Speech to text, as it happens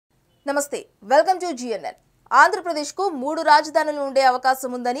నమస్తే welcome to GNN Andhra Pradesh కు 3 రాజధానులు ఉండే అవకాశం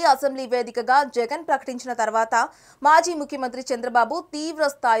ఉందని అసెంబ్లీ వేదికగా జగన్ ప్రకటించిన తర్వాత మాజీ ముఖ్యమంత్రి చంద్రబాబు తీవ్ర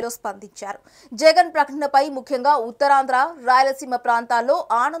స్థాయిలో స్పందించారు. జగన్ ప్రకటనపై ముఖ్యంగా ఉత్తరాంధ్ర, రాయలసీమ ప్రాంతాల్లో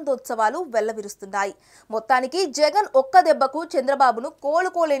ఆనందోత్సవాలు వెల్లవిరుస్తున్నాయి. మొత్తానికి జగన్ ఒక్క దెబ్బకు చంద్రబాబును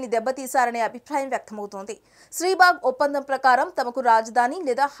కోలుకోలేని దెబ్బతీశారనే అభిప్రాయం వ్యక్తమవుతోంది. శ్రీబాగ్ ఒప్పందం ప్రకారం తమకు రాజధాని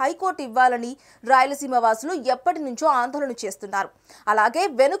లేదా హైకోర్టు ఇవ్వాలని రాయలసీమ వాసులు ఎప్పటి నుంచో ఆందోళన చేస్తున్నారు. అలాగే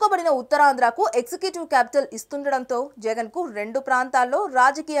వెనుకబడిన ఉత్తరాంధ్రకు ఎగ్జిక్యూటివ్ క్యాపిటల్ ఇస్తుండడంతో జగన్ కు 2 ప్రాంతాల్లో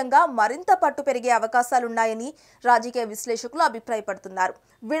రాజకీయంగా మరింత పట్టు పెరిగే అవకాశాలున్నాయని రాజకీయ విశ్లేషకులు అభిప్రాయపడుతున్నారు.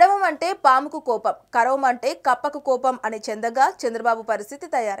 విడవం అంటే పాముకు కోపం, కరవం అంటే కప్పకు కోపం అనే చందంగా చంద్రబాబు పరిస్థితి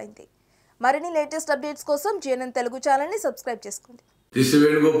తయారైంది. మరిన్ని లేటెస్ట్ అప్డేట్స్ కోసం GNN తెలుగు ఛానల్ ని సబ్స్క్రైబ్ చేసుకోండి. This is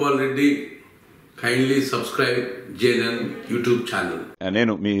Venugopal Reddy. Kindly subscribe GNN YouTube channel.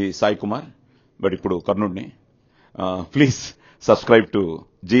 నేను మీ సాయి కుమార్, బట్ ఇప్పుడు కర్నూలుని. Please subscribe to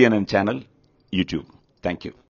GNN channel YouTube. Thank you.